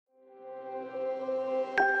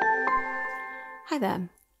Hi there,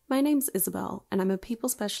 my name's Isabel and I'm a People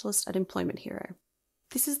Specialist at Employment Hero.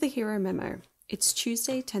 This is the Hero Memo. It's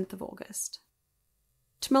Tuesday, 10th of August.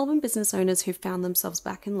 To Melbourne business owners who found themselves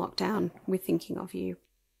back in lockdown, we're thinking of you.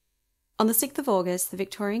 On the 6th of August, the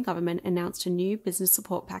Victorian Government announced a new business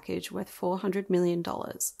support package worth $400 million.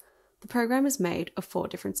 The program is made of 4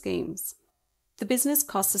 different schemes. The Business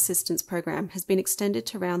Cost Assistance Program has been extended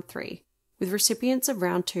to Round 3, with recipients of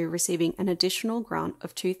Round 2 receiving an additional grant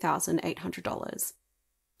of $2,800.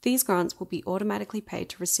 These grants will be automatically paid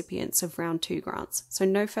to recipients of Round 2 grants, so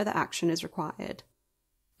no further action is required.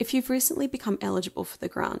 If you've recently become eligible for the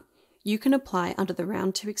grant, you can apply under the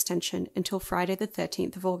Round 2 extension until Friday the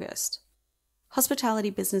 13th of August. Hospitality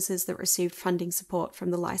businesses that received funding support from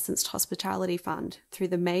the Licensed Hospitality Fund through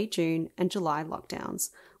the May, June and July lockdowns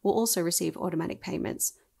will also receive automatic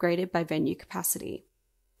payments, graded by venue capacity.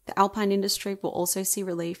 The alpine industry will also see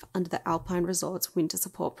relief under the Alpine Resorts Winter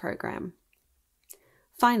Support Program.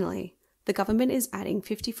 Finally, the government is adding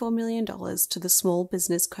 $54 million to the Small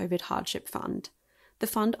Business COVID Hardship Fund. The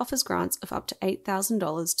fund offers grants of up to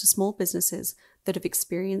 $8,000 to small businesses that have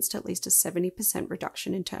experienced at least a 70%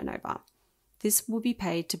 reduction in turnover. This will be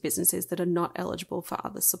paid to businesses that are not eligible for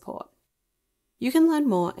other support. You can learn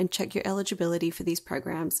more and check your eligibility for these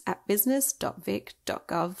programs at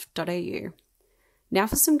business.vic.gov.au. Now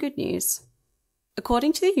for some good news.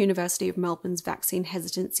 According to the University of Melbourne's Vaccine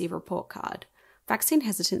Hesitancy Report Card, vaccine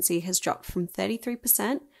hesitancy has dropped from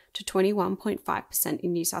 33% to 21.5%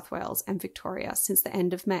 in New South Wales and Victoria since the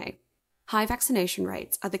end of May. High vaccination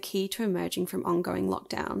rates are the key to emerging from ongoing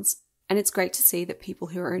lockdowns, and it's great to see that people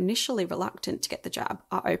who are initially reluctant to get the jab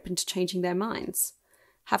are open to changing their minds.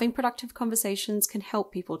 Having productive conversations can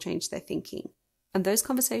help people change their thinking, and those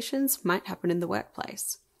conversations might happen in the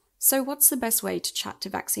workplace. So what's the best way to chat to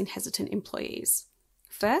vaccine-hesitant employees?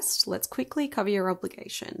 First, let's quickly cover your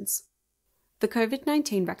obligations. The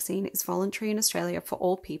COVID-19 vaccine is voluntary in Australia for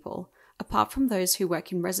all people, apart from those who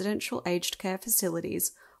work in residential aged care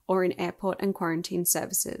facilities or in airport and quarantine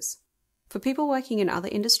services. For people working in other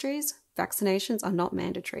industries, vaccinations are not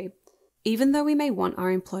mandatory. Even though we may want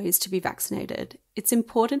our employees to be vaccinated, it's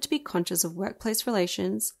important to be conscious of workplace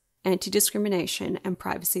relations, anti-discrimination, and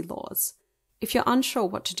privacy laws. If you're unsure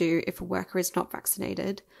what to do if a worker is not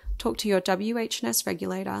vaccinated, talk to your WHS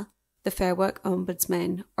regulator, the Fair Work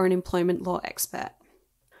Ombudsman, or an employment law expert.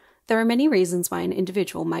 There are many reasons why an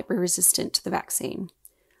individual might be resistant to the vaccine.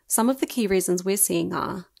 Some of the key reasons we're seeing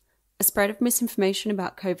are a spread of misinformation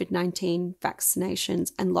about COVID-19,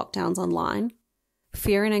 vaccinations, and lockdowns online,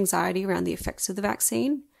 fear and anxiety around the effects of the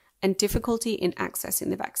vaccine, and difficulty in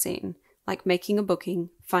accessing the vaccine, like making a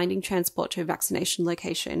booking, finding transport to a vaccination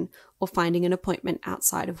location, or finding an appointment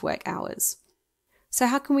outside of work hours. So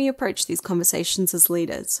how can we approach these conversations as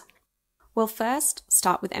leaders? Well, first,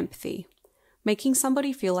 start with empathy. Making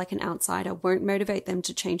somebody feel like an outsider won't motivate them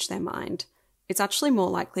to change their mind. It's actually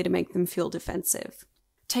more likely to make them feel defensive.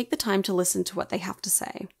 Take the time to listen to what they have to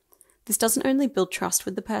say. This doesn't only build trust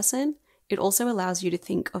with the person, it also allows you to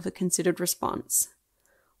think of a considered response.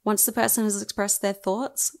 Once the person has expressed their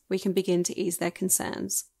thoughts, we can begin to ease their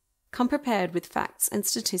concerns. Come prepared with facts and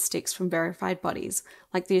statistics from verified bodies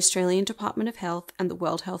like the Australian Department of Health and the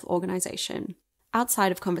World Health Organization.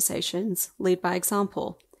 Outside of conversations, lead by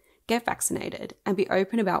example. Get vaccinated and be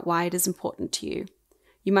open about why it is important to you.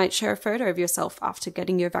 You might share a photo of yourself after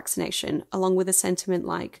getting your vaccination, along with a sentiment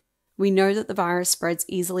like, "We know that the virus spreads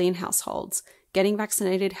easily in households. Getting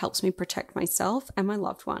vaccinated helps me protect myself and my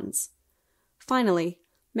loved ones." Finally,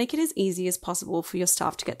 make it as easy as possible for your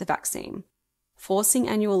staff to get the vaccine. Forcing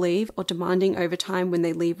annual leave or demanding overtime when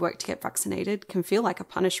they leave work to get vaccinated can feel like a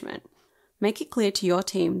punishment. Make it clear to your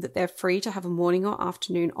team that they're free to have a morning or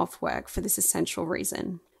afternoon off work for this essential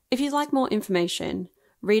reason. If you'd like more information,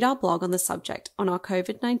 read our blog on the subject on our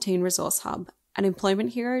COVID-19 resource hub at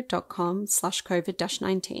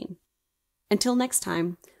employmenthero.com/COVID-19. Until next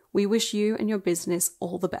time, we wish you and your business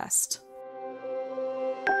all the best.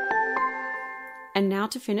 And now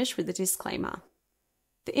to finish with a disclaimer.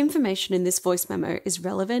 The information in this voice memo is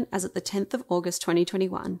relevant as at the 10th of August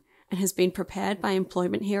 2021 and has been prepared by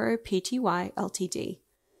Employment Hero Pty Ltd.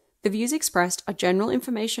 The views expressed are general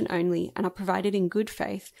information only and are provided in good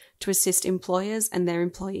faith to assist employers and their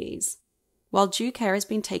employees. While due care has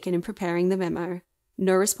been taken in preparing the memo,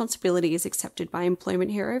 no responsibility is accepted by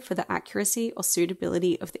Employment Hero for the accuracy or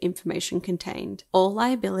suitability of the information contained. All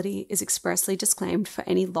liability is expressly disclaimed for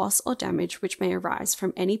any loss or damage which may arise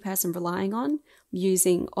from any person relying on,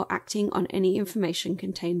 using, or acting on any information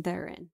contained therein.